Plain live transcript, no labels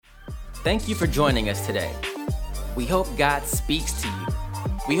Thank you for joining us today. We hope God speaks to you.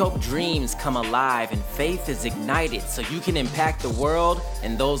 We hope dreams come alive and faith is ignited so you can impact the world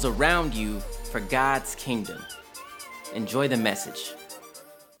and those around you for God's kingdom. Enjoy the message.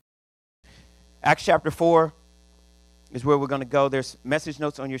 Acts chapter 4 is where we're going to go. There's message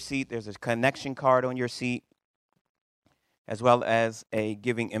notes on your seat. There's a connection card on your seat, as well as a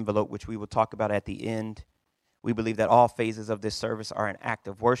giving envelope, which we will talk about at the end. We believe that all phases of this service are an act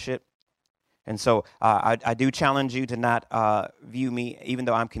of worship. And so I do challenge you to not view me, even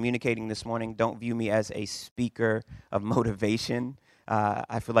though I'm communicating this morning, don't view me as a speaker of motivation.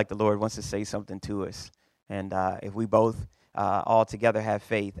 I feel like the Lord wants to say something to us. And if we both all together have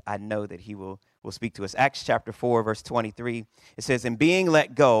faith, I know that he will speak to us. Acts chapter 4, verse 23, it says, "And being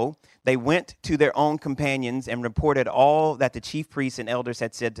let go, they went to their own companions and reported all that the chief priests and elders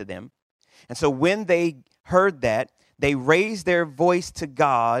had said to them. And so when they heard that, they raised their voice to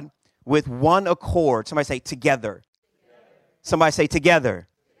God with one accord." Somebody say together. Somebody say together.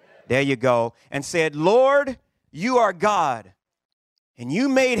 There you go. "And said, Lord, you are God, and you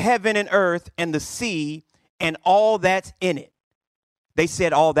made heaven and earth and the sea and all that's in it." They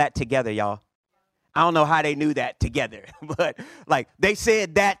said all that together, y'all. I don't know how they knew that together, but like they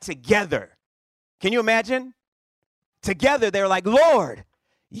said that together. Can you imagine? Together, they're like, "Lord,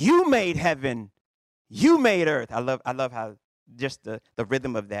 you made heaven, you made earth." I love how just the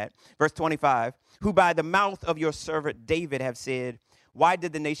rhythm of that. Verse 25, "Who by the mouth of your servant David have said, why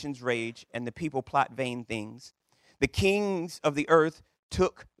did the nations rage and the people plot vain things? The kings of the earth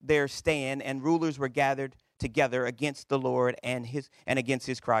took their stand, and rulers were gathered together against the Lord and against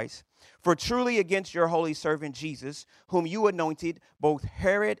his Christ. For truly against your holy servant Jesus, whom you anointed, both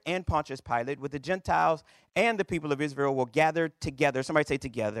Herod and Pontius Pilate with the Gentiles and the people of Israel were gathered together." Somebody say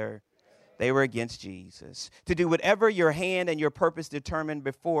together. They were against Jesus, "to do whatever your hand and your purpose determined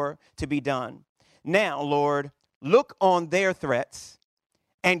before to be done. Now, Lord, look on their threats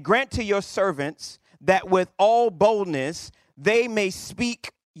and grant to your servants that with all boldness they may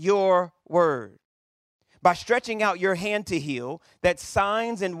speak your word, by stretching out your hand to heal, that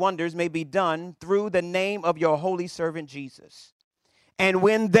signs and wonders may be done through the name of your holy servant Jesus. And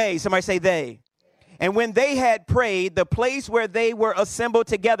when they," somebody say they, "and when they had prayed, the place where they were assembled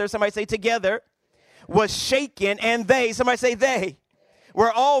together," somebody say together, "was shaken, and they," somebody say they,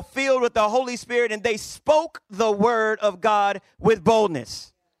 "were all filled with the Holy Spirit, and they spoke the word of God with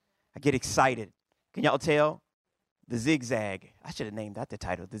boldness." I get excited. Can y'all tell? The zigzag. I should have named that the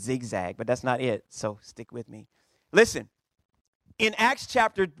title, the zigzag, but that's not it, so stick with me. Listen, in Acts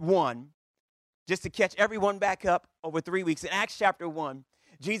chapter 1, just to catch everyone back up over 3 weeks, in Acts chapter 1,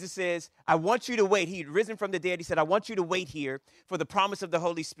 Jesus says, "I want you to wait." He had risen from the dead. He said, "I want you to wait here for the promise of the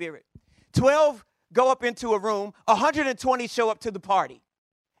Holy Spirit." 12 go up into a room. 120 show up to the party.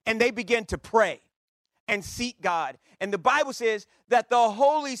 And they begin to pray and seek God. And the Bible says that the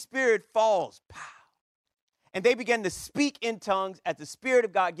Holy Spirit falls. Pow. And they begin to speak in tongues as the Spirit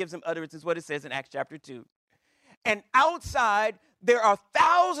of God gives them utterance, is what it says in Acts chapter 2. And outside, there are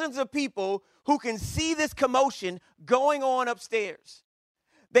thousands of people who can see this commotion going on upstairs.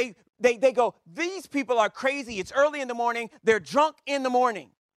 They go, "These people are crazy. It's early in the morning. They're drunk in the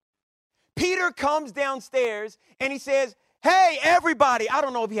morning." Peter comes downstairs and he says, "Hey, everybody." I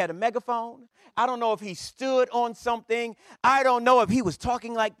don't know if he had a megaphone. I don't know if he stood on something. I don't know if he was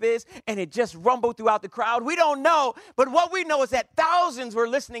talking like this and it just rumbled throughout the crowd. We don't know. But what we know is that thousands were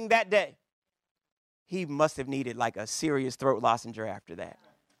listening that day. He must have needed like a serious throat lozenge after that.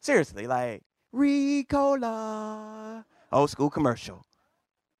 Seriously, like Ricola, old school commercial.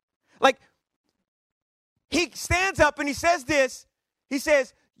 Like, he stands up and he says this. He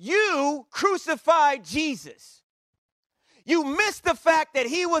says, "You crucified Jesus. You missed the fact that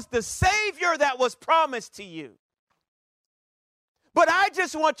he was the Savior that was promised to you. But I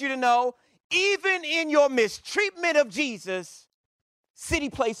just want you to know, even in your mistreatment of Jesus, City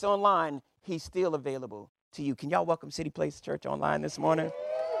Place Online, he's still available to you." Can y'all welcome City Place Church Online this morning?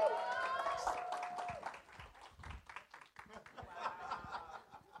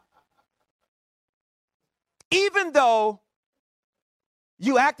 Even though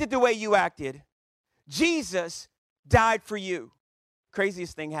you acted the way you acted, Jesus died for you.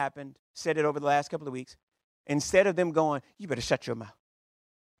 Craziest thing happened. Said it over the last couple of weeks. Instead of them going, "You better shut your mouth,"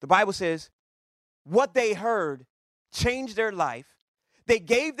 the Bible says what they heard changed their life. They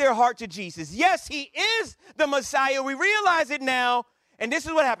gave their heart to Jesus. Yes, he is the Messiah. We realize it now. And this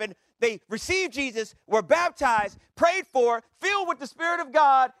is what happened. They received Jesus, were baptized, prayed for, filled with the Spirit of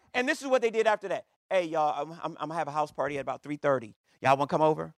God. And this is what they did after that. "Hey, y'all, I'm going to have a house party at about 3:30. Y'all want to come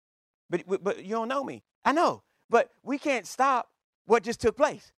over?" But you don't know me. I know. But we can't stop what just took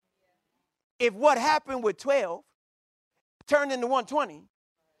place. if what happened with 12 turned into 120,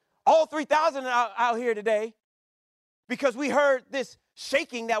 all 3,000 are out here today because we heard this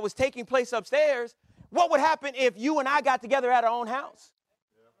shaking that was taking place upstairs, what would happen if you and I got together at our own house?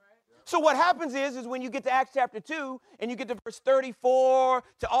 So what happens is when you get to Acts chapter 2 and you get to verse 34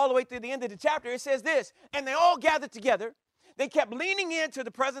 to all the way through the end of the chapter, it says this, and they all gathered together. They kept leaning into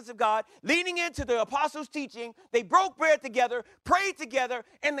the presence of God, leaning into the apostles' teaching. They broke bread together, prayed together,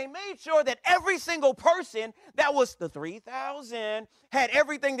 and they made sure that every single person, that was the 3,000, had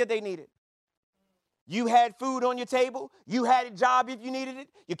everything that they needed. You had food on your table. You had a job if you needed it.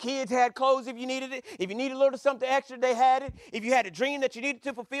 Your kids had clothes if you needed it. If you needed a little something extra, they had it. If you had a dream that you needed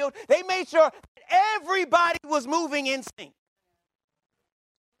to fulfill, they made sure everybody was moving in sync.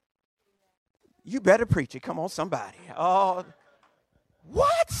 You better preach it. Come on, somebody. Oh,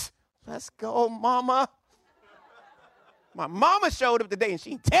 what? Let's go, mama. My mama showed up today and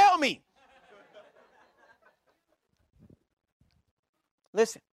she didn't tell me.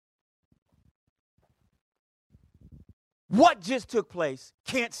 Listen. What just took place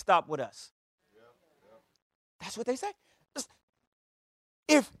can't stop with us. That's what they say.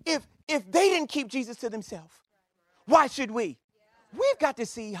 If they didn't keep Jesus to themselves, why should we? We've got to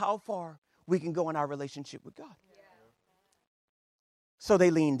see how far we can go in our relationship with God. So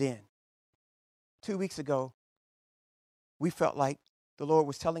they leaned in. 2 weeks ago, we felt like the Lord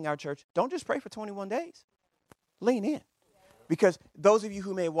was telling our church, don't just pray for 21 days. Lean in. Because those of you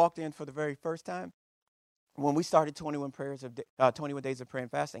who may have walked in for the very first time, when we started 21 days of prayer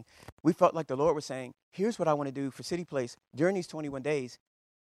and fasting, we felt like the Lord was saying, here's what I want to do for City Place during these 21 days,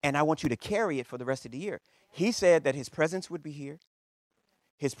 and I want you to carry it for the rest of the year. He said that his presence would be here.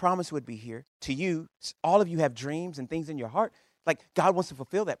 His promise would be here. To you, all of you have dreams and things in your heart. Like God wants to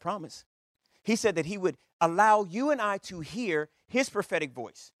fulfill that promise. He said that he would allow you and I to hear his prophetic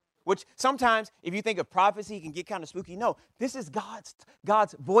voice, which sometimes if you think of prophecy, can get kind of spooky. No, this is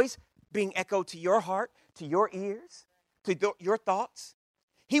God's voice being echoed to your heart, to your ears, to your thoughts.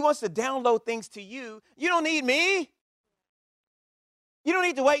 He wants to download things to you. You don't need me. You don't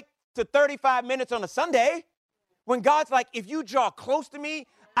need to wait to 35 minutes on a Sunday when God's like, if you draw close to me,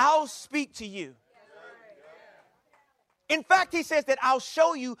 I'll speak to you. In fact, he says that I'll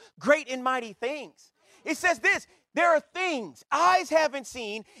show you great and mighty things. It says this, there are things eyes haven't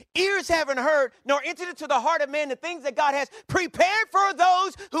seen, ears haven't heard, nor entered into the heart of man, the things that God has prepared for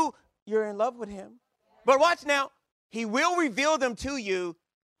those who you're in love with him. But watch now, he will reveal them to you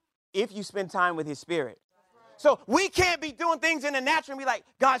if you spend time with his spirit. So we can't be doing things in the natural and be like,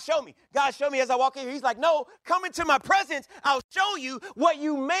 God, show me. God, show me as I walk in here. He's like, no, come into my presence. I'll show you what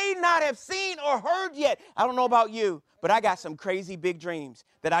you may not have seen or heard yet. I don't know about you, but I got some crazy big dreams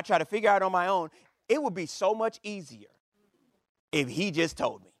that I try to figure out on my own. It would be so much easier if he just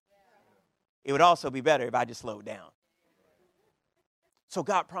told me. It would also be better if I just slowed down. So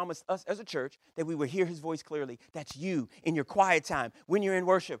God promised us as a church that we would hear his voice clearly. That's you in your quiet time, when you're in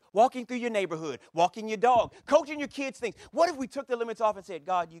worship, walking through your neighborhood, walking your dog, coaching your kids things. What if we took the limits off and said,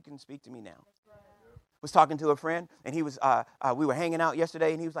 God, you can speak to me now? Was talking to a friend, and he was we were hanging out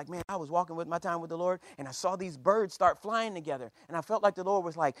yesterday, and he was like, man, I was walking with my time with the Lord, and I saw these birds start flying together, and I felt like the Lord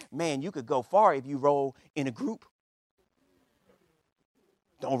was like, man, you could go far if you roll in a group.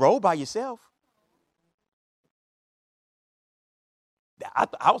 Don't roll by yourself.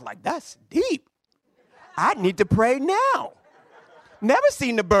 I was like, that's deep. I need to pray now. Never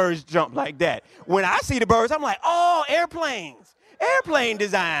seen the birds jump like that. When I see the birds, I'm like, oh, airplanes. Airplane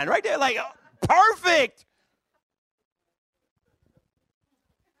design right there. Like, perfect.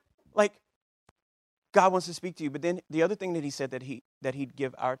 Like, God wants to speak to you. But then the other thing that he said that he'd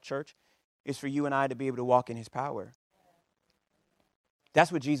give our church is for you and I to be able to walk in his power.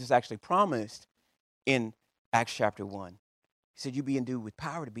 That's what Jesus actually promised in Acts chapter 1. He said, you be endued with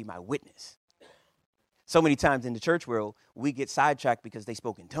power to be my witness. So many times in the church world, we get sidetracked because they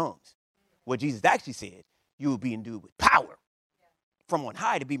spoke in tongues. What Jesus actually said, you will be endued with power from on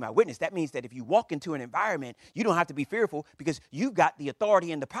high to be my witness. That means that if you walk into an environment, you don't have to be fearful because you've got the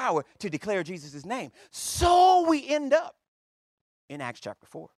authority and the power to declare Jesus' name. So we end up in Acts chapter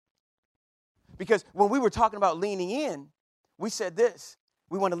 4. Because when we were talking about leaning in, we said this.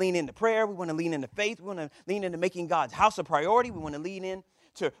 We want to lean into prayer. We want to lean into faith. We want to lean into making God's house a priority. We want to lean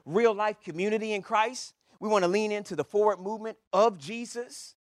into real life community in Christ. We want to lean into the forward movement of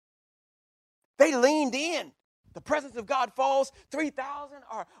Jesus. They leaned in. The presence of God falls. 3,000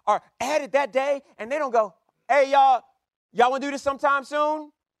 are added that day. And they don't go, hey, y'all want to do this sometime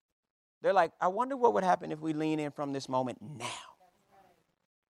soon? They're like, I wonder what would happen if we lean in from this moment now.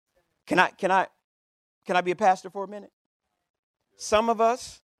 Can I be a pastor for a minute? Some of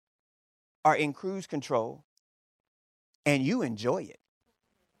us are in cruise control and you enjoy it.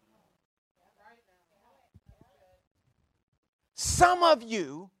 Some of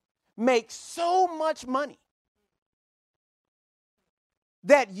you make so much money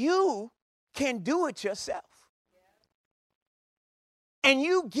that you can do it yourself. And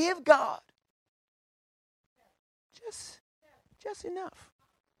you give God just enough.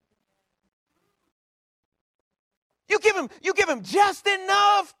 You give him just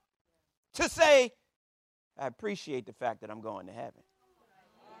enough to say, I appreciate the fact that I'm going to heaven.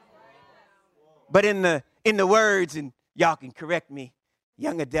 But in the words, and y'all can correct me,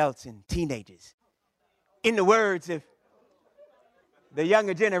 young adults and teenagers, in the words of the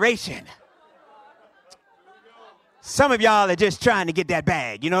younger generation, some of y'all are just trying to get that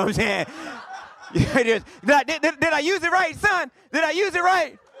bag. You know what I'm saying? did I use it right, son? Did I use it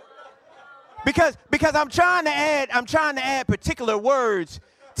right? Because I'm trying to add particular words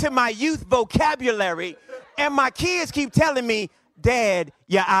to my youth vocabulary, and my kids keep telling me, Dad,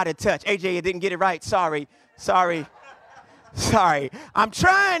 you're out of touch. AJ, you didn't get it right. Sorry. I'm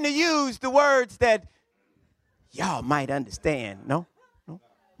trying to use the words that y'all might understand. No.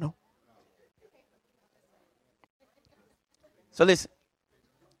 So listen.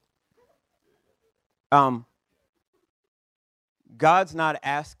 God's not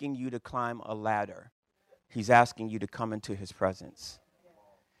asking you to climb a ladder. He's asking you to come into his presence.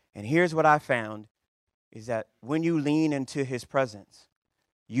 And here's what I found is that when you lean into his presence,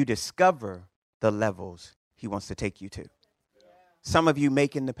 you discover the levels he wants to take you to. Some of you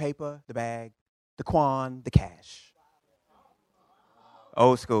making the paper, the bag, the quan, the cash.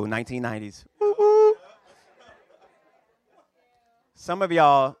 Old school, 1990s. Woo-hoo. Some of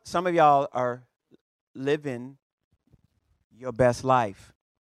y'all are living your best life,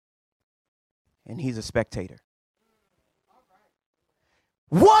 and he's a spectator.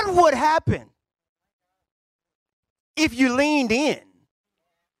 What would happen if you leaned in?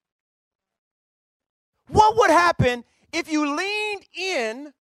 What would happen if you leaned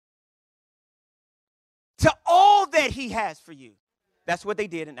in to all that he has for you? That's what they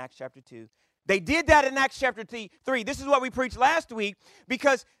did in Acts chapter 2. They did that in Acts chapter 3. This is what we preached last week,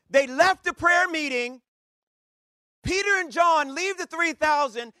 because they left the prayer meeting. Peter and John leave the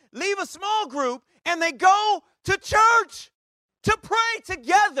 3,000, leave a small group, and they go to church to pray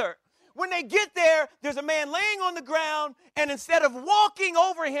together. When they get there, there's a man laying on the ground, and instead of walking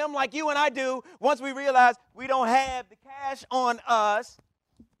over him like you and I do, once we realize we don't have the cash on us,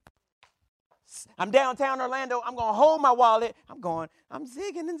 I'm downtown Orlando, I'm going to hold my wallet. I'm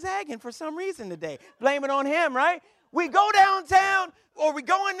zigging and zagging for some reason today. Blame it on him, right? We go downtown, or we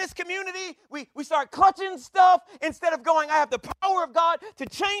go in this community, we start clutching stuff instead of going, I have the power of God to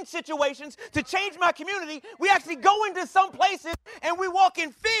change situations, to change my community. We actually go into some places and we walk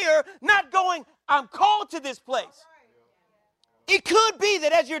in fear, not going, I'm called to this place. It could be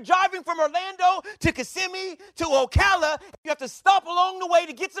that as you're driving from Orlando to Kissimmee to Ocala, you have to stop along the way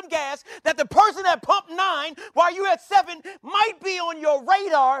to get some gas, that the person at pump 9 while you're at 7 might be on your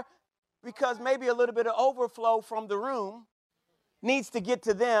radar, because maybe a little bit of overflow from the room needs to get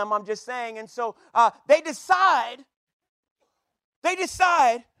to them. I'm just saying. And so they decide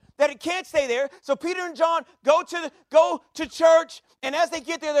that it can't stay there. So Peter and John go to church. And as they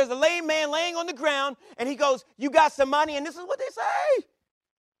get there, there's a lame man laying on the ground. And he goes, you got some money? And this is what they say.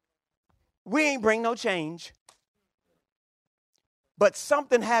 We ain't bring no change. But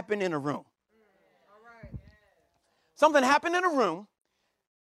something happened in a room. Something happened in a room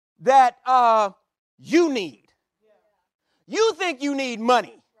that you need. You think you need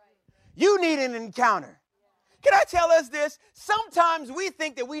money. You need an encounter. Can I tell us this? Sometimes we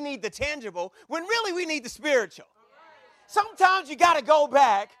think that we need the tangible when really we need the spiritual. Sometimes you got to go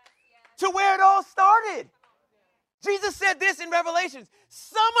back to where it all started. Jesus said this in Revelations.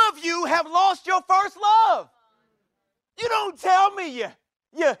 Some of you have lost your first love. You don't tell me you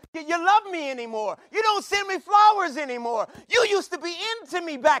love me anymore. You don't send me flowers anymore. You used to be into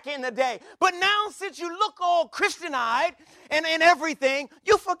me back in the day. But now since you look all Christianized and everything,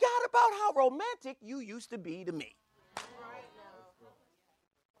 you forgot about how romantic you used to be to me.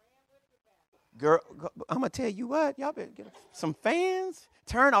 Girl, I'm going to tell you what. Y'all better get some fans.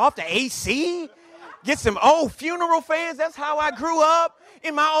 Turn off the AC. Get some old funeral fans. That's how I grew up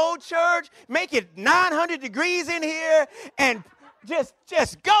in my old church. Make it 900 degrees in here and just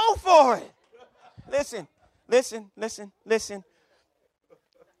go for it. Listen.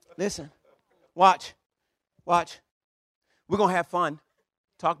 Watch. We're going to have fun.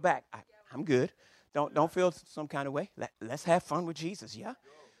 Talk back. I'm good. Don't feel some kind of way. Let's have fun with Jesus, yeah?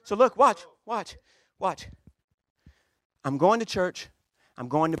 So look, watch. I'm going to church. I'm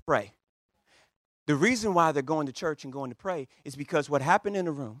going to pray. The reason why they're going to church and going to pray is because what happened in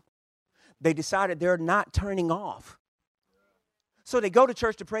the room, they decided they're not turning off. So they go to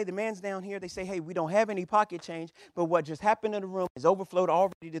church to pray. The man's down here. They say, hey, we don't have any pocket change. But what just happened in the room is overflowed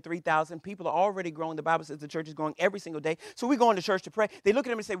already to 3,000. People are already growing. The Bible says the church is growing every single day. So we're going to church to pray. They look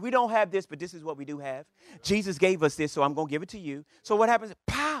at them and say, we don't have this, but this is what we do have. Jesus gave us this, so I'm going to give it to you. So what happens?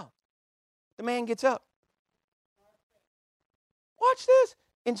 Pow! The man gets up. Watch this.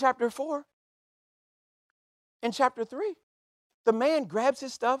 In chapter 4, in chapter 3, the man grabs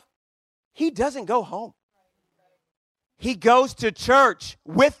his stuff. He doesn't go home. He goes to church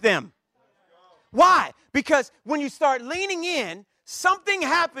with them. Why? Because when you start leaning in, something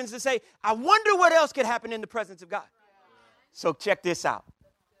happens to say, I wonder what else could happen in the presence of God. So check this out.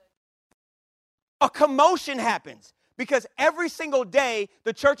 A commotion happens because every single day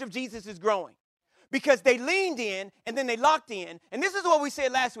the church of Jesus is growing. Because they leaned in and then they locked in. And this is what we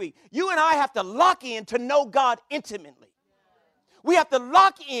said last week. You and I have to lock in to know God intimately. We have to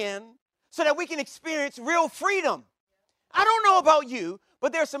lock in so that we can experience real freedom. I don't know about you,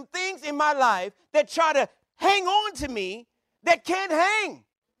 but there are some things in my life that try to hang on to me that can't hang.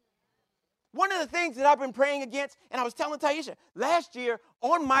 One of the things that I've been praying against, and I was telling Taisha, last year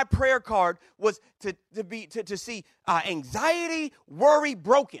on my prayer card was to see anxiety, worry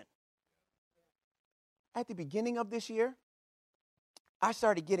broken. At the beginning of this year, I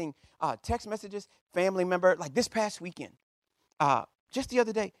started getting text messages, family member, like this past weekend. Just the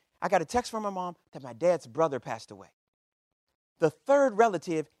other day, I got a text from my mom that my dad's brother passed away. The third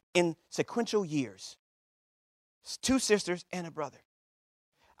relative in sequential years. 2 sisters and a brother.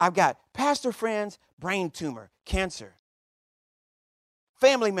 I've got pastor friends, brain tumor, cancer.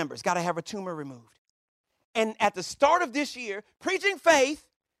 Family members got to have a tumor removed. And at the start of this year, preaching faith,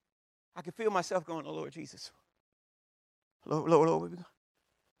 I could feel myself going, oh, Lord Jesus. Lord, where we go?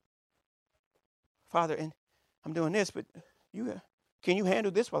 Father, and I'm doing this, but can you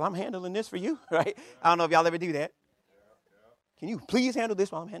handle this while I'm handling this for you? Right? I don't know if y'all ever do that. Can you please handle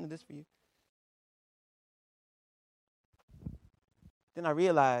this while I'm handling this for you? Then I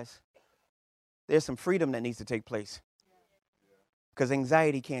realized there's some freedom that needs to take place. Because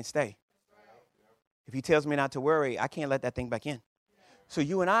anxiety can't stay. If he tells me not to worry, I can't let that thing back in. So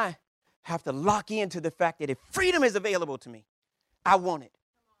you and I have to lock into the fact that if freedom is available to me, I want it.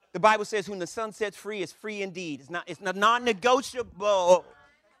 The Bible says whom the Son sets free is free indeed. It's not non-negotiable.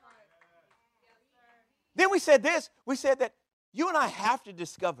 Then we said this. We said that you and I have to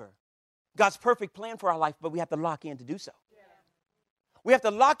discover God's perfect plan for our life, but we have to lock in to do so. We have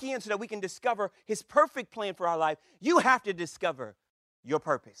to lock in so that we can discover his perfect plan for our life. You have to discover your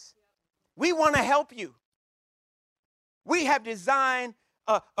purpose. We want to help you. We have designed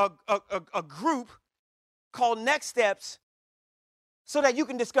a group called Next Steps so that you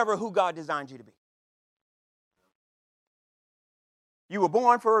can discover who God designed you to be. You were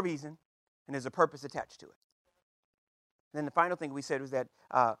born for a reason, and there's a purpose attached to it. Then the final thing we said was that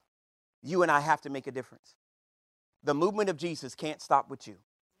you and I have to make a difference. The movement of Jesus can't stop with you.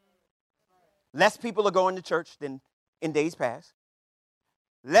 Less people are going to church than in days past.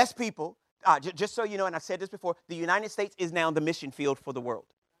 Less people, just so you know, and I've said this before, the United States is now the mission field for the world.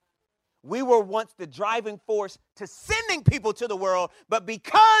 We were once the driving force to sending people to the world, but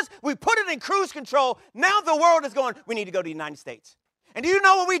because we put it in cruise control, now the world is going, we need to go to the United States. And do you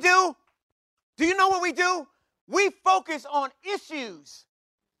know what we do? Do you know what we do? We focus on issues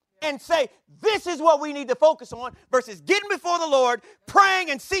and say, this is what we need to focus on versus getting before the Lord, praying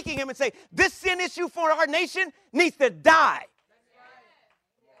and seeking him and say, this sin issue for our nation needs to die.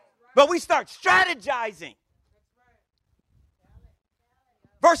 But we start strategizing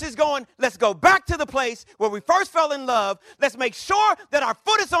versus going, let's go back to the place where we first fell in love. Let's make sure that our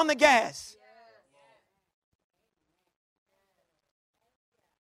foot is on the gas.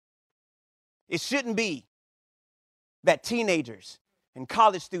 It shouldn't be that teenagers and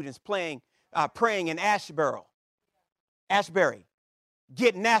college students praying in Ashbury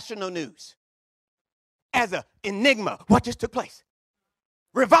get national news as an enigma. What just took place?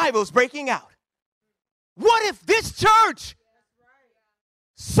 Revivals breaking out. What if this church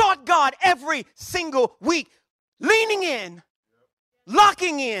sought God every single week, leaning in,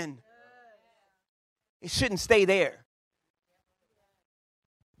 locking in? It shouldn't stay there.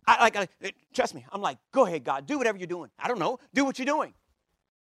 Trust me, I'm like, go ahead, God, do whatever you're doing. I don't know, do what you're doing.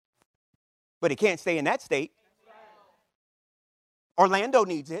 But it can't stay in that state. Orlando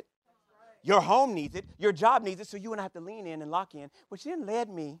needs it. Your home needs it. Your job needs it. So you and I have to lean in and lock in, which then led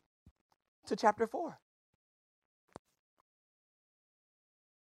me to chapter 4.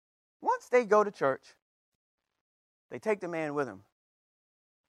 Once they go to church, they take the man with them.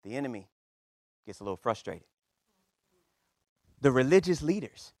 The enemy gets a little frustrated. The religious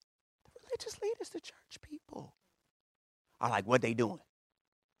leaders, the church people, are like, what they doing?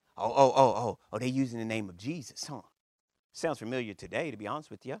 Oh, they using the name of Jesus, huh? Sounds familiar today, to be honest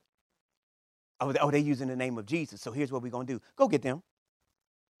with you. Oh, they using the name of Jesus. So here's what we're going to do. Go get them.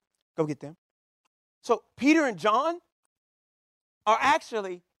 Go get them. So Peter and John are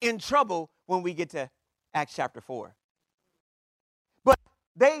actually in trouble when we get to Acts chapter 4. But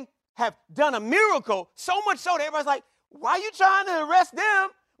they have done a miracle, so much so that everybody's like, why are you trying to arrest them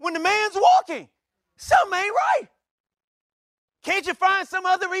when the man's walking? Something ain't right. Can't you find some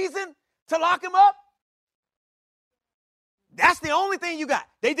other reason to lock him up? That's the only thing you got.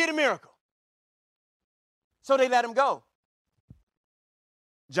 They did a miracle. So they let him go.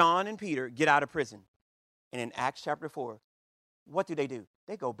 John and Peter get out of prison. And in Acts chapter 4, what do?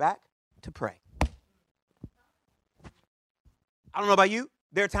 They go back to pray. I don't know about you.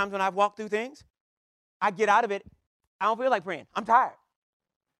 There are times when I've walked through things. I get out of it. I don't feel like praying. I'm tired.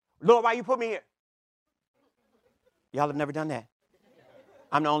 Lord, why you put me here? Y'all have never done that.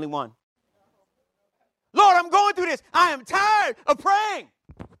 I'm the only one. Lord, I'm going through this. I am tired of praying.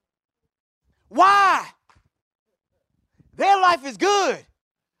 Why? Their life is good.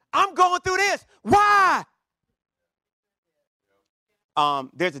 I'm going through this. Why?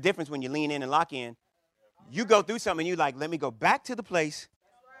 There's a difference when you lean in and lock in. You go through something and you're like, let me go back to the place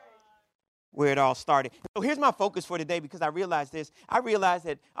where it all started. So here's my focus for today, because I realized this. I realized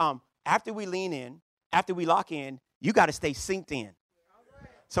that after we lean in, after we lock in, you got to stay synced in.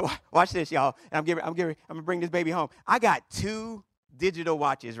 So watch this, y'all. And I'm going to bring this baby home. I got 2 digital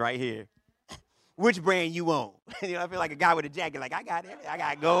watches right here. Which brand you want? You know, I feel like a guy with a jacket. Like, I got it. I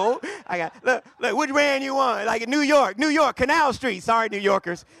got gold. Look, which brand you want? Like in New York, Canal Street. Sorry, New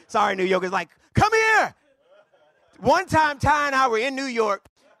Yorkers. Like, come here. One time, Ty and I were in New York.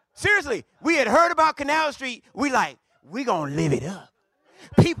 Seriously, we had heard about Canal Street. We going to live it up.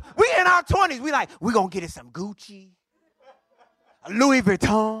 People, we in our 20s. We going to get us some Gucci, Louis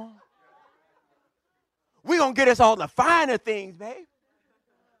Vuitton. We going to get us all the finer things, babe.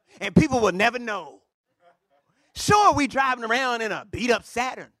 And people will never know. Sure, we driving around in a beat-up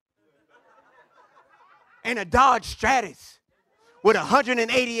Saturn and a Dodge Stratus with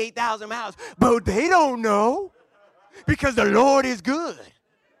 188,000 miles, but they don't know, because the Lord is good.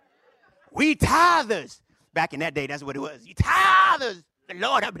 We tithers. Back in that day, that's what it was. You tithers. The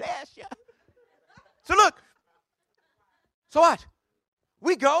Lord, I bless you. So look. So what?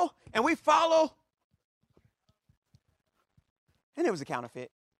 We go and we follow. And it was a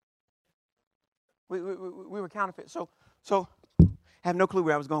counterfeit. We were counterfeit. So I have no clue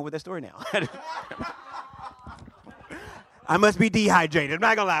where I was going with that story now. I must be dehydrated. I'm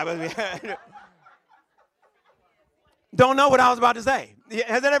not going to lie. Don't know what I was about to say.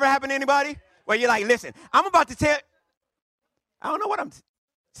 Has that ever happened to anybody? Where you're like, listen, I'm about to tell. I don't know what I'm.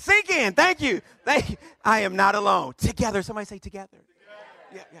 Sink in. Thank you. I am not alone. Together. Somebody say together.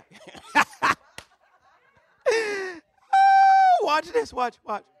 Yeah. Oh, watch this. Watch.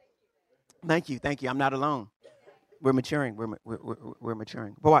 Thank you. I'm not alone. We're maturing. We're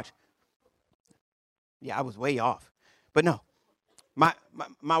maturing. But watch. Yeah, I was way off. But no, my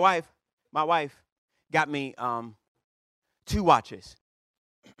wife got me 2 watches.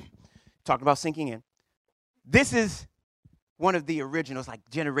 Talking about sinking in. This is one of the originals, like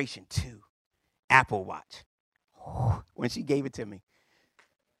Generation 2 Apple Watch. When she gave it to me,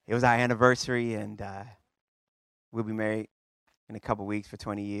 it was our anniversary, and we'll be married in a couple weeks for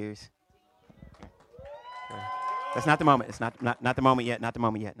 20 years. That's not the moment. It's not the moment yet. Not the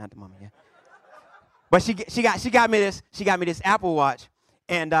moment yet. But she got me this. She got me this Apple Watch,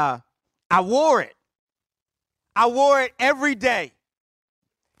 and I wore it. I wore it every day,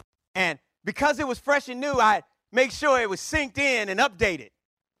 and because it was fresh and new, I make sure it was synced in and updated.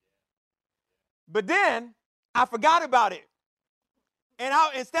 But then I forgot about it, and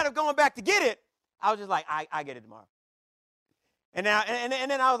instead of going back to get it, I was just like, I get it tomorrow. And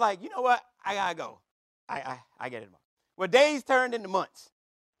then I was like, you know what? I gotta go. I get it tomorrow. Well, days turned into months.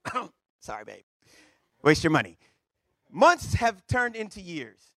 Sorry, babe. Waste your money. Months have turned into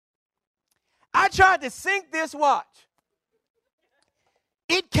years. I tried to sync this watch.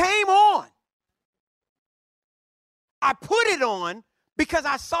 It came on. I put it on because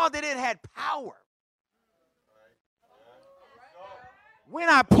I saw that it had power. When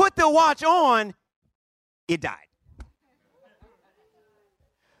I put the watch on, it died.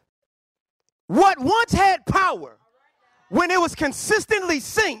 What once had power, when it was consistently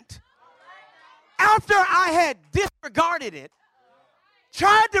synced, after I had disregarded it,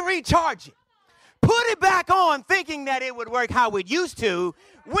 tried to recharge it, put it back on thinking that it would work how it used to.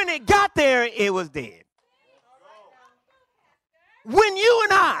 When it got there, it was dead. When you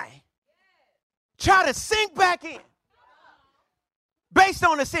and I try to sink back in based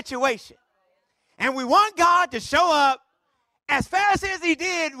on the situation, and we want God to show up as fast as he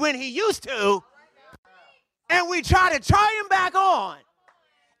did when he used to, and we try to try him back on,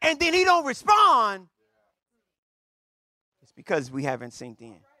 and then he don't respond, it's because we haven't synced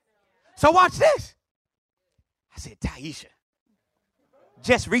in. So watch this. I said, Taisha,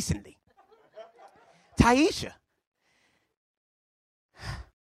 just recently, Taisha,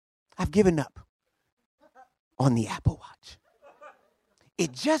 I've given up on the Apple Watch.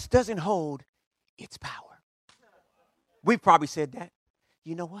 It just doesn't hold its power. We've probably said that.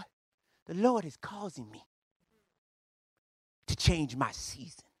 You know what? The Lord is causing me to change my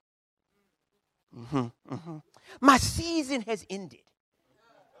season. My season has ended.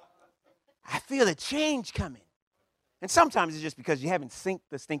 I feel a change coming. And sometimes it's just because you haven't synced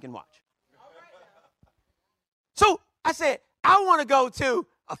the stinking watch. So I said, I want to go to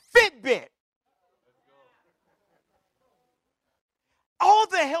a Fitbit. All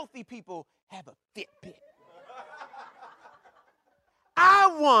the healthy people have a Fitbit.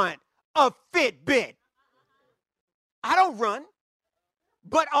 I want a Fitbit. I don't run,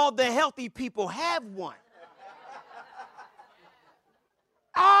 but all the healthy people have one.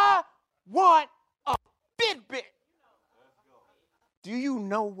 I want a Fitbit. Do you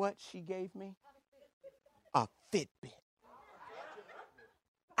know what she gave me? A Fitbit.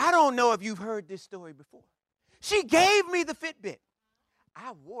 I don't know if you've heard this story before. She gave me the Fitbit.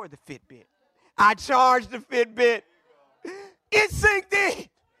 I wore the Fitbit. I charged the Fitbit. It synced in.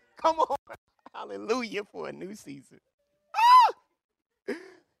 Come on. Hallelujah for a new season. Ah!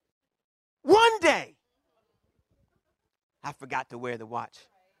 One day, I forgot to wear the watch.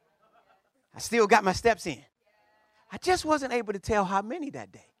 I still got my steps in. I just wasn't able to tell how many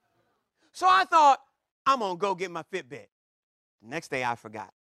that day. So I thought, I'm going to go get my Fitbit. The next day, I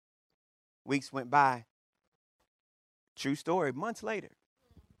forgot. Weeks went by. True story, months later,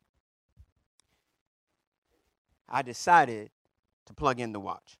 I decided to plug in the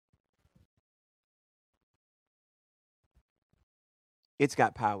watch. It's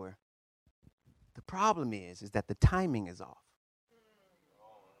got power. The problem is that the timing is off.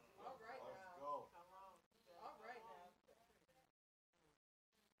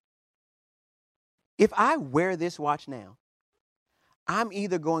 If I wear this watch now, I'm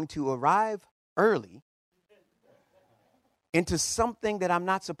either going to arrive early into something that I'm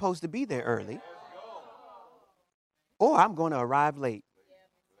not supposed to be there early, or I'm going to arrive late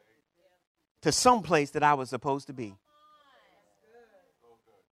to some place that I was supposed to be.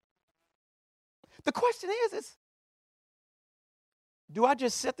 The question is, do I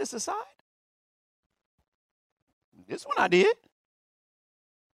just set this aside? This one I did.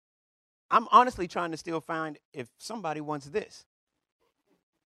 I'm honestly trying to still find if somebody wants this.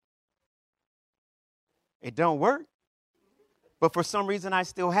 It don't work. But for some reason, I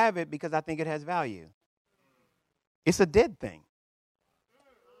still have it because I think it has value. It's a dead thing.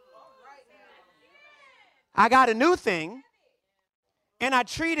 I got a new thing, and I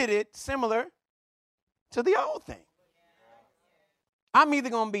treated it similar to the old thing. I'm either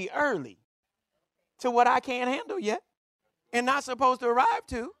going to be early to what I can't handle yet and not supposed to arrive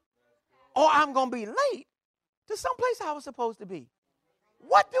to, or I'm going to be late to someplace I was supposed to be.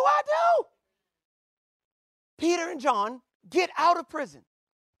 What do I do? Peter and John get out of prison,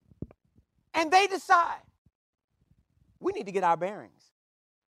 and they decide, we need to get our bearings.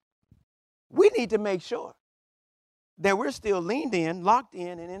 We need to make sure that we're still leaned in, locked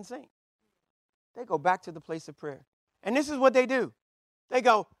in, and in sync. They go back to the place of prayer. And this is what they do. They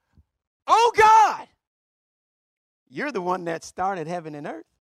go, oh God, you're the one that started heaven and earth.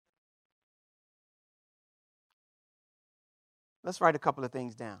 Let's write a couple of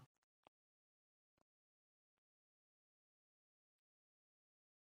things down.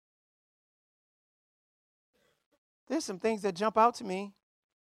 There's some things that jump out to me,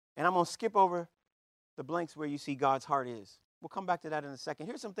 and I'm going to skip over the blanks where you see God's heart is. We'll come back to that in a second.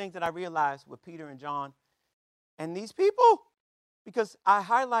 Here's some things that I realized with Peter and John and these people, because I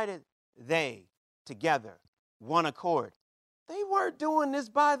highlighted they together, one accord. They weren't doing this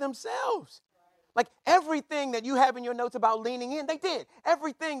by themselves. Like everything that you have in your notes about leaning in, they did.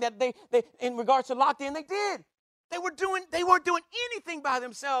 Everything that they in regards to locked in, they did. They weren't doing anything by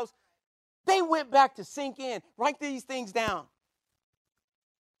themselves. They went back to sink in. Write these things down.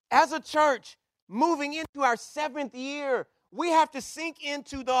 As a church, moving into our 7th year, we have to sink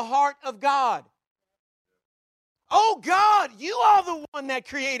into the heart of God. Oh God, you are the one that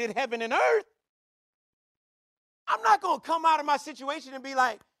created heaven and earth. I'm not going to come out of my situation and be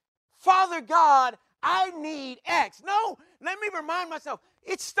like, Father God, I need X. No, let me remind myself,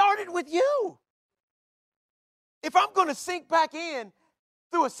 it started with you. If I'm going to sink back in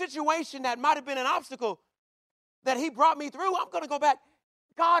through a situation that might have been an obstacle that he brought me through, I'm going to go back.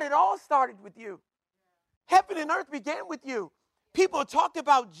 God, it all started with you. Heaven and earth began with you. People talked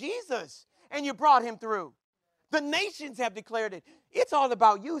about Jesus, and you brought him through. The nations have declared it. It's all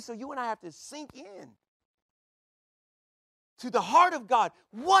about you, so you and I have to sink in to the heart of God.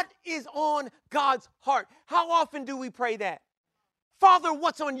 What is on God's heart? How often do we pray that? Father,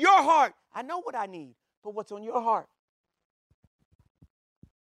 what's on your heart? I know what I need, but what's on your heart?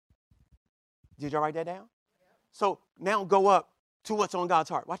 Did y'all write that down? So now go up to what's on God's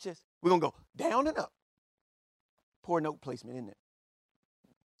heart. Watch this. We're going to go down and up. Poor note placement, isn't it?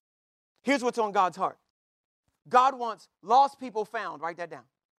 Here's what's on God's heart. God wants lost people found. Write that down.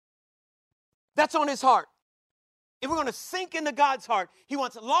 That's on his heart. If we're going to sink into God's heart, he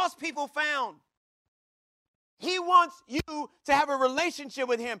wants lost people found. He wants you to have a relationship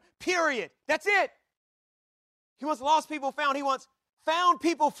with him, period. That's it. He wants lost people found. He wants found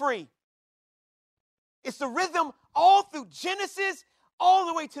people free. It's the rhythm all through Genesis, all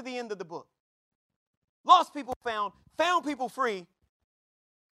the way to the end of the book. Lost people found people free.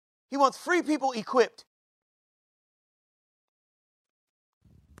 He wants free people equipped.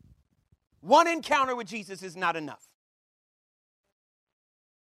 One encounter with Jesus is not enough.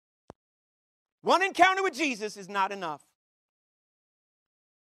 One encounter with Jesus is not enough.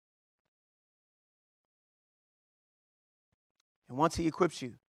 And once he equips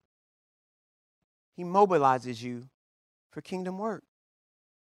you, he mobilizes you for kingdom work.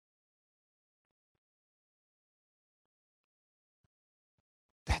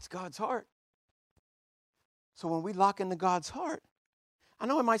 That's God's heart. So when we lock into God's heart, I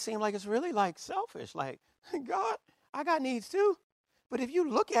know it might seem like it's really like selfish, like, God, I got needs too. But if you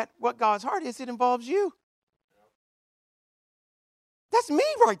look at what God's heart is, it involves you. That's me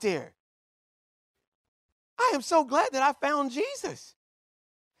right there. I am so glad that I found Jesus.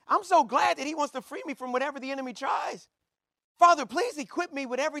 I'm so glad that he wants to free me from whatever the enemy tries. Father, please equip me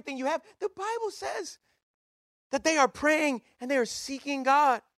with everything you have. The Bible says that they are praying and they are seeking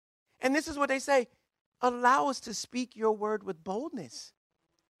God. And this is what they say: allow us to speak your word with boldness.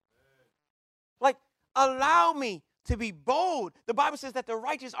 Like, allow me to be bold. The Bible says that the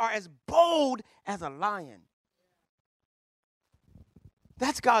righteous are as bold as a lion.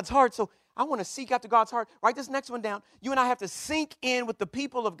 That's God's heart. So I want to seek after God's heart. Write this next one down. You and I have to sink in with the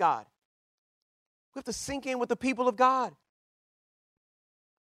people of God. We have to sink in with the people of God.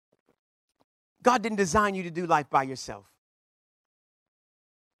 God didn't design you to do life by yourself.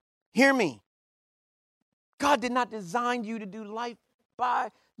 Hear me. God did not design you to do life by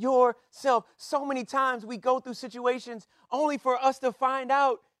yourself. So many times we go through situations only for us to find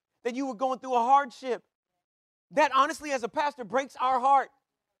out that you were going through a hardship. That honestly, as a pastor, breaks our heart.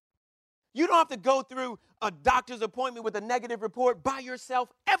 You don't have to go through a doctor's appointment with a negative report by yourself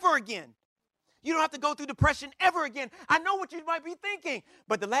ever again. You don't have to go through depression ever again. I know what you might be thinking,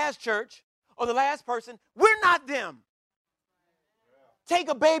 but the last church or the last person, we're not them. Take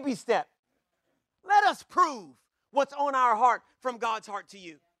a baby step. Let us prove what's on our heart from God's heart to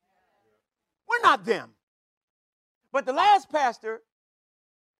you. We're not them. But the last pastor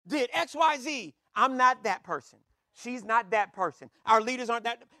did X, Y, Z. I'm not that person. She's not that person. Our leaders aren't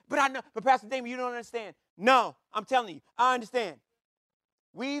that. But I know, but Pastor Damon, you don't understand. No, I'm telling you, I understand.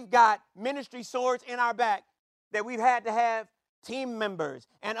 We've got ministry swords in our back that we've had to have team members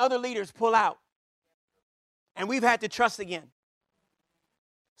and other leaders pull out. And we've had to trust again.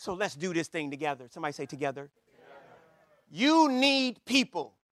 So let's do this thing together. Somebody say together. You need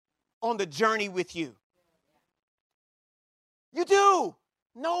people on the journey with you. You do.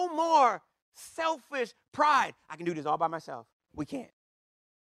 No more selfish pride. I can do this all by myself. We can't.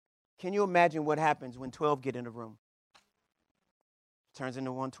 Can you imagine what happens when 12 get in a room? Turns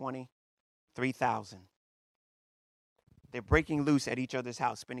into 120, 3,000. They're breaking loose at each other's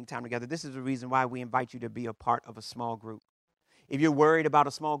house, spending time together. This is the reason why we invite you to be a part of a small group. If you're worried about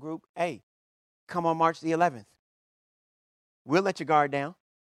a small group, hey, come on March the 11th. We'll let your guard down.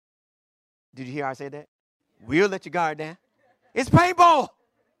 Did you hear I said that? We'll let your guard down. It's paintball.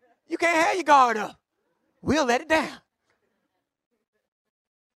 You can't have your guard up. We'll let it down.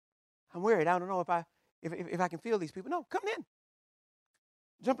 I'm worried. I don't know if I can feel these people. No, come in.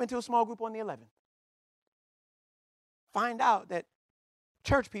 Jump into a small group on the 11th. Find out that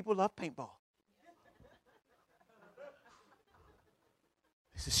church people love paintball.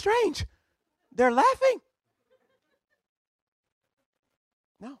 This is strange. They're laughing.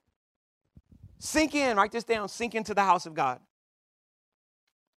 No. Sink in, write this down, sink into the house of God.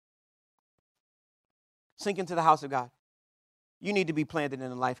 Sink into the house of God. You need to be planted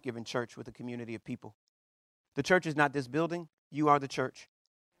in a life-giving church with a community of people. The church is not this building. You are the church.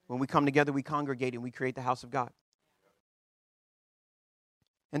 When we come together, we congregate and we create the house of God.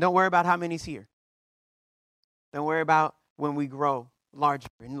 And don't worry about how many's here. Don't worry about when we grow larger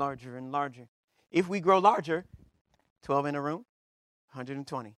and larger and larger. If we grow larger, 12 in a room,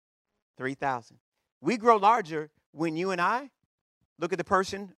 120, 3,000. We grow larger when you and I look at the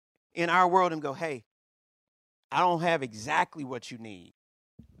person in our world and go, hey, I don't have exactly what you need,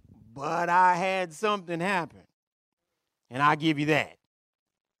 but I had something happen, and I'll give you that.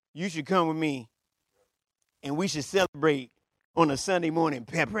 You should come with me, and we should celebrate on a Sunday morning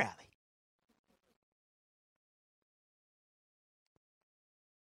pep rally.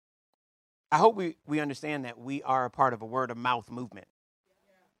 I hope we understand that we are a part of a word of mouth movement.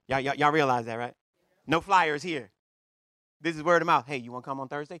 Y'all realize that, right? No flyers here. This is word of mouth. Hey, you want to come on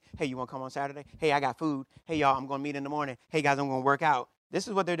Thursday? Hey, you want to come on Saturday? Hey, I got food. Hey, y'all, I'm going to meet in the morning. Hey, guys, I'm going to work out. This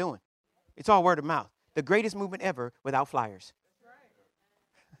is what they're doing. It's all word of mouth. The greatest movement ever without flyers.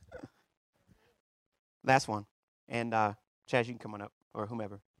 That's right. Last one. And Chaz, you can come on up, or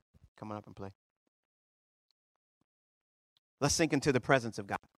whomever. Come on up and play. Let's sink into the presence of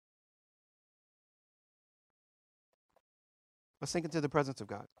God. Let's sink into the presence of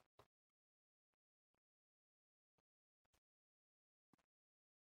God.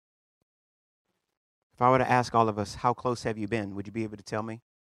 If I were to ask all of us, how close have you been? Would you be able to tell me?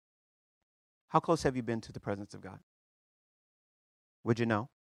 How close have you been to the presence of God? Would you know?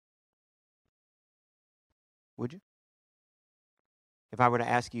 Would you? If I were to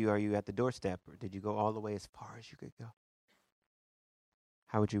ask you, are you at the doorstep, or did you go all the way as far as you could go?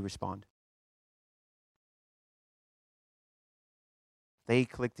 How would you respond? They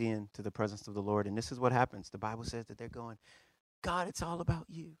clicked in to the presence of the Lord, and this is what happens. The Bible says that they're going, God, it's all about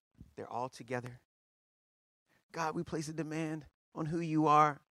you. They're all together. God, we place a demand on who you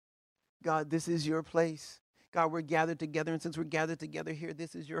are. God, this is your place. God, we're gathered together, and since we're gathered together here,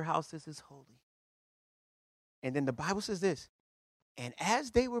 this is your house. This is holy. And then the Bible says this, and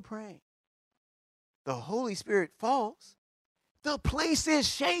as they were praying, the Holy Spirit falls. The place is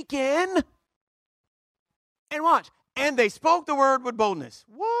shaken. And watch. And they spoke the word with boldness.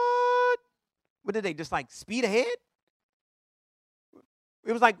 What? What did they just like speed ahead?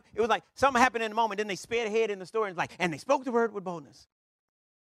 It was like something happened in the moment. Then they sped ahead in the story and they spoke the word with boldness.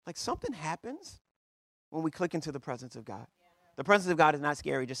 Like something happens when we click into the presence of God. The presence of God is not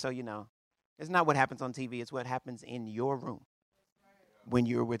scary, just so you know. It's not what happens on TV. It's what happens in your room when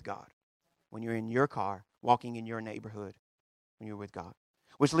you're with God. When you're in your car, walking in your neighborhood, when you're with God.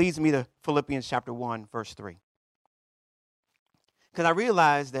 Which leads me to Philippians chapter 1, verse 3. Because I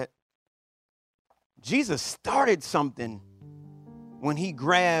realized that Jesus started something when he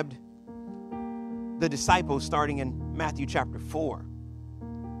grabbed the disciples starting in Matthew chapter 4.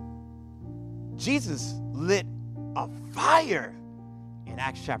 Jesus lit a fire in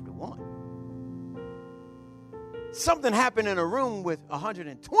Acts chapter 1. Something happened in a room with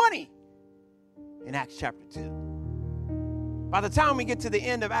 120 in Acts chapter 2. By the time we get to the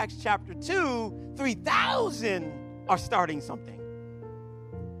end of Acts chapter 2, 3,000 are starting something.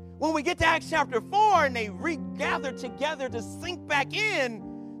 When we get to Acts chapter 4 and they regather together to sink back in,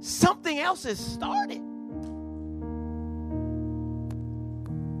 something else has started.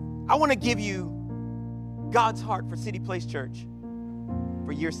 I want to give you God's heart for City Place Church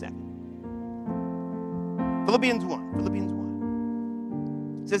for year 7. Philippians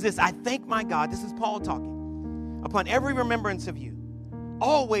 1 says this, I thank my God, this is Paul talking, upon every remembrance of you,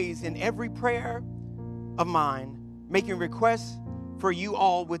 always in every prayer of mine, making requests for you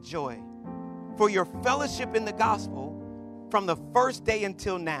all with joy, for your fellowship in the gospel from the first day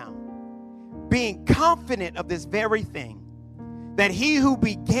until now, being confident of this very thing, that he who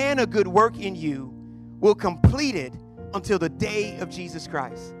began a good work in you will complete it until the day of Jesus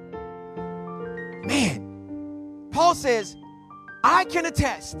Christ. Man, Paul says, I can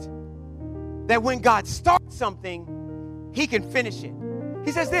attest that when God starts something, he can finish it.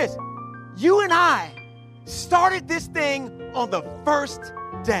 He says this, you and I started this thing on the first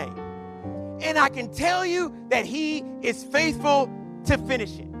day. And I can tell you that he is faithful to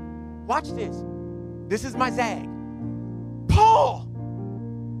finish it. Watch this. This is my zag. Paul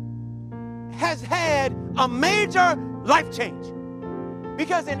has had a major life change.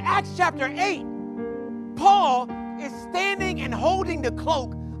 Because in Acts chapter 8, Paul is standing and holding the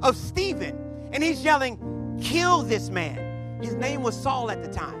cloak of Stephen. And he's yelling, kill this man. His name was Saul at the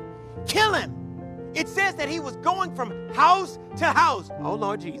time. Kill him. It says that he was going from house to house. Oh,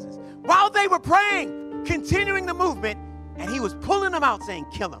 Lord Jesus. while they were praying, continuing the movement, and he was pulling them out saying,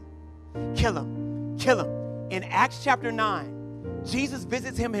 kill him, kill him, kill him. In Acts chapter 9, Jesus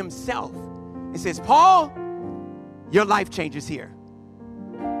visits him himself and says, Paul, your life changes here.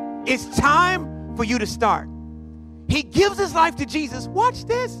 It's time for you to start. He gives his life to Jesus. Watch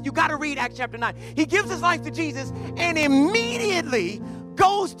this. You got to read Acts chapter 9. He gives his life to Jesus and immediately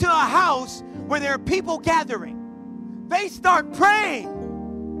goes to a house where there are people gathering. They start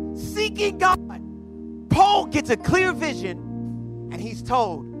praying, seeking God. Paul gets a clear vision, and he's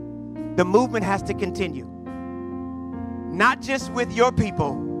told the movement has to continue. Not just with your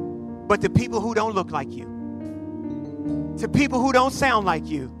people, but the people who don't look like you, to people who don't sound like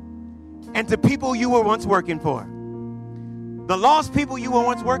you, and to people you were once working for. The lost people you were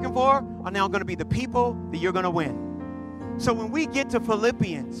once working for are now going to be the people that you're going to win. So when we get to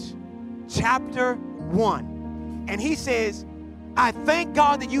Philippians chapter 1, and he says, I thank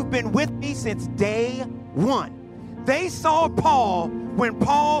God that you've been with me since day one. They saw Paul when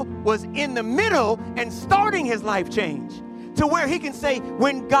Paul was in the middle and starting his life change, to where he can say,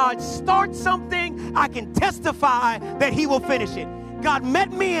 when God starts something, I can testify that he will finish it. God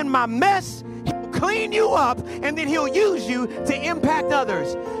met me in my mess. He'll clean you up, and then he'll use you to impact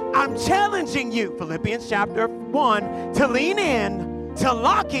others. I'm challenging you, Philippians chapter 1, to lean in, to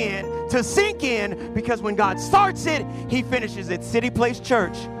lock in, to sink in, because when God starts it, he finishes it. City Place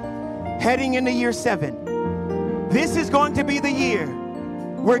Church, heading into year 7. This is going to be the year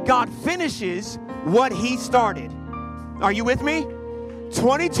where God finishes what he started. Are you with me?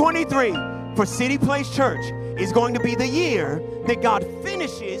 2023 for City Place Church is going to be the year that God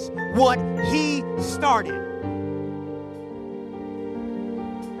finishes what he started.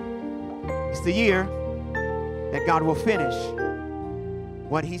 It's the year that God will finish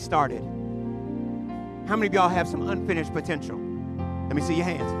what he started. How many of y'all have some unfinished potential? Let me see your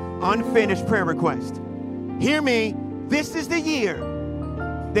hands. Unfinished prayer request. Hear me. This is the year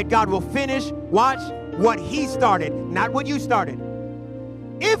that God will finish, watch, what he started, not what you started.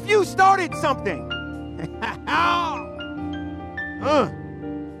 If you started something,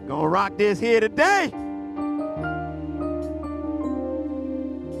 gonna rock this here today.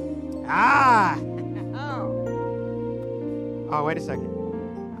 Oh, wait a second.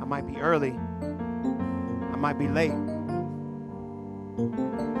 I might be early. I might be late.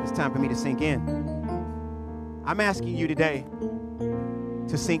 It's time for me to sink in. I'm asking you today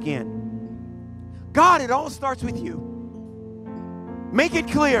to sink in. God, it all starts with you. Make it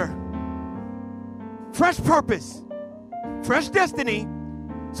clear. Fresh purpose, fresh destiny,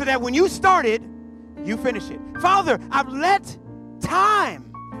 so that when you started, you finish it. Father, I've let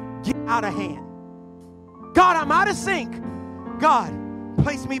time get out of hand. God, I'm out of sync. God,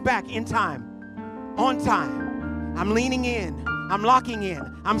 place me back in time, on time. I'm leaning in. I'm locking in.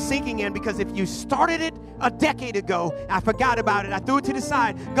 I'm sinking in, because if you started it a decade ago, I forgot about it. I threw it to the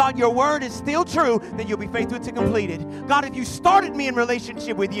side. God, your word is still true, that you'll be faithful to complete it. God, if you started me in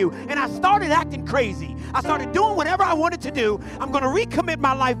relationship with you and I started acting crazy, I started doing whatever I wanted to do, I'm going to recommit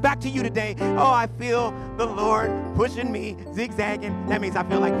my life back to you today. Oh, I feel the Lord pushing me, zigzagging. That means I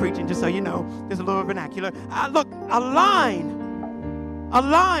feel like preaching, just so you know. There's a little vernacular. Look, align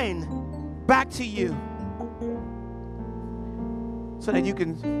back to you, so that you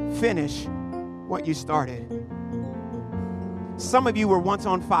can finish what you started. Some of you were once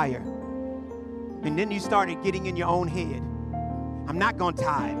on fire, and then you started getting in your own head. I'm not going to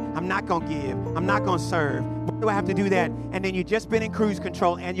tithe. I'm not going to give. I'm not going to serve. Why do I have to do that? And then you've just been in cruise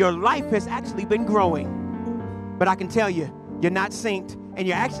control, and your life has actually been growing. But I can tell you, you're not synced, and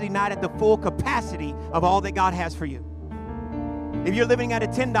you're actually not at the full capacity of all that God has for you. If you're living at a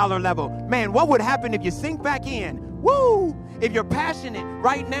 $10 level, man, what would happen if you sink back in? Woo! If you're passionate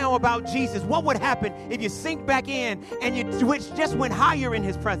right now about Jesus, what would happen if you sink back in and you just went higher in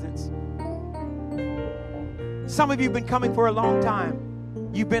his presence? Some of you have been coming for a long time.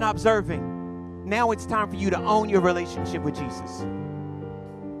 You've been observing. Now it's time for you to own your relationship with Jesus.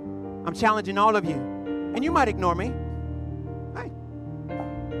 I'm challenging all of you, and you might ignore me. Hey,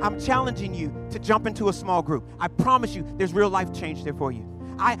 I'm challenging you to jump into a small group. I promise you there's real life change there for you.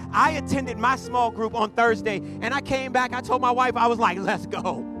 I attended my small group on Thursday, and I came back. I told my wife, I was like, let's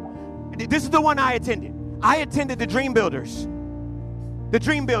go. This is the one I attended. I attended the Dream Builders. The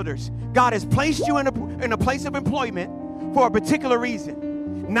Dream Builders. God has placed you in a place of employment for a particular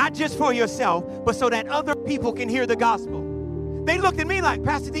reason. Not just for yourself, but so that other people can hear the gospel. They looked at me like,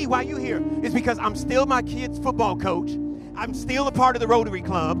 Pastor D, why are you here? It's because I'm still my kid's football coach. I'm still a part of the Rotary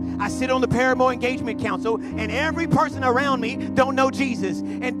Club. I sit on the Paramour Engagement Council, and every person around me don't know Jesus.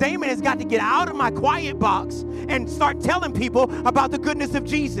 And Damon has got to get out of my quiet box and start telling people about the goodness of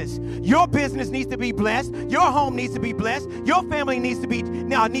Jesus. Your business needs to be blessed. Your home needs to be blessed. Your family needs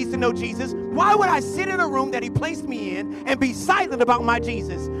to know Jesus. Why would I sit in a room that he placed me in and be silent about my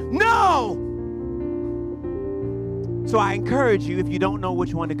Jesus? No! So I encourage you, if you don't know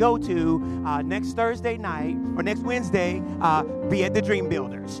which one to go to, next Thursday night or next Wednesday, be at the Dream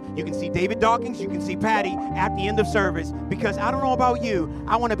Builders. You can see David Dawkins, you can see Patty at the end of service, because I don't know about you,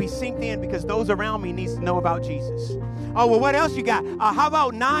 I want to be synced in because those around me needs to know about Jesus. Oh, well, what else you got? How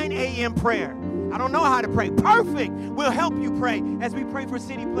about 9 a.m. prayer? I don't know how to pray. Perfect. We'll help you pray as we pray for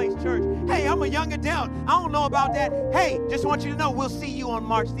City Place Church. Hey, I'm a young adult. I don't know about that. Hey, just want you to know we'll see you on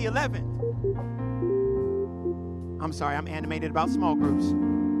March the 11th. I'm sorry, I'm animated about small groups.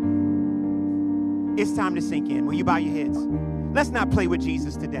 It's time to sink in. Will you bow your heads? Let's not play with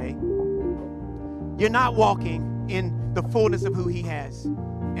Jesus today. You're not walking in the fullness of who he has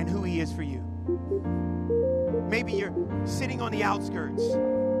and who he is for you. Maybe you're sitting on the outskirts.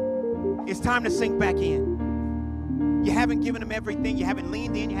 It's time to sink back in. You haven't given him everything. You haven't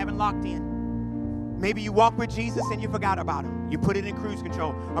leaned in. You haven't locked in. Maybe you walk with Jesus and you forgot about him. You put it in cruise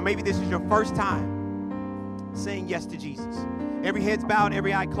control. Or maybe this is your first time saying yes to Jesus. Every head's bowed,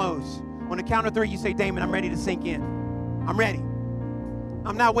 every eye closed. On the count of 3, you say, Damon, I'm ready to sink in. I'm ready.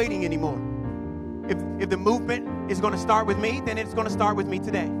 I'm not waiting anymore. If the movement is going to start with me, then it's going to start with me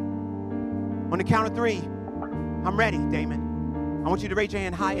today. On the count of 3, I'm ready, Damon. I want you to raise your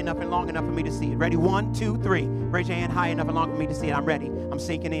hand high enough and long enough for me to see it. Ready? 1, 2, 3. Raise your hand high enough and long for me to see it. I'm ready. I'm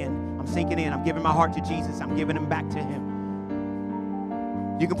sinking in. I'm sinking in. I'm giving my heart to Jesus. I'm giving him back to him.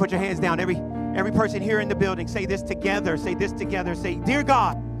 You can put your hands down. Every person here in the building, say this together. Say this together. Say, dear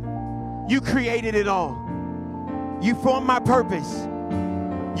God, you created it all. You formed my purpose.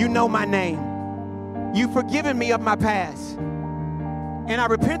 You know my name. You've forgiven me of my past. And I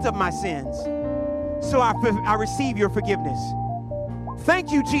repent of my sins. So I receive your forgiveness.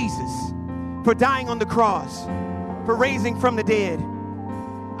 Thank you, Jesus, for dying on the cross, for raising from the dead.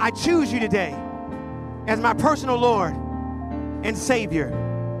 I choose you today as my personal Lord and Savior.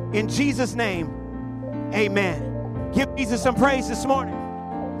 In Jesus' name, amen. Give Jesus some praise this morning.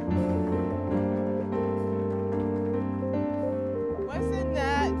 Wasn't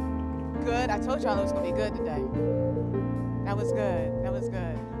that good? I told y'all it was going to be good today. That was good. That was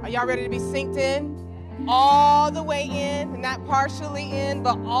good. Are y'all ready to be synced in? All the way in, not partially in,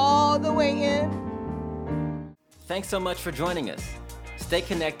 but all the way in. Thanks so much for joining us. Stay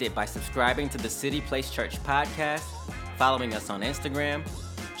connected by subscribing to the City Place Church podcast, following us on Instagram,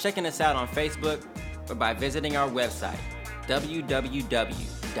 checking us out on Facebook, or by visiting our website,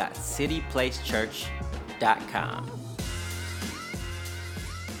 www.cityplacechurch.com.